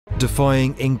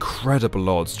Defying incredible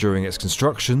odds during its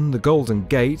construction, the Golden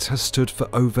Gate has stood for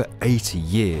over 80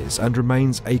 years and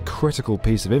remains a critical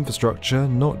piece of infrastructure,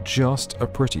 not just a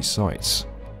pretty sight.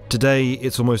 Today,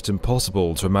 it's almost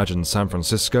impossible to imagine San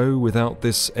Francisco without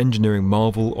this engineering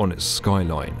marvel on its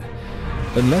skyline.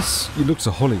 Unless you look to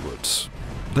Hollywood.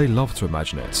 They love to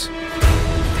imagine it.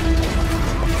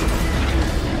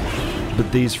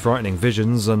 But these frightening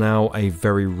visions are now a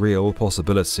very real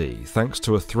possibility, thanks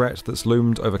to a threat that's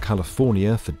loomed over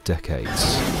California for decades.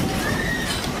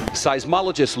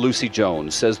 Seismologist Lucy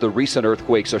Jones says the recent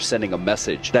earthquakes are sending a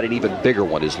message that an even bigger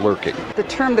one is lurking. The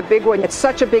term the big one, it's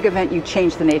such a big event you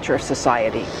change the nature of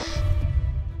society.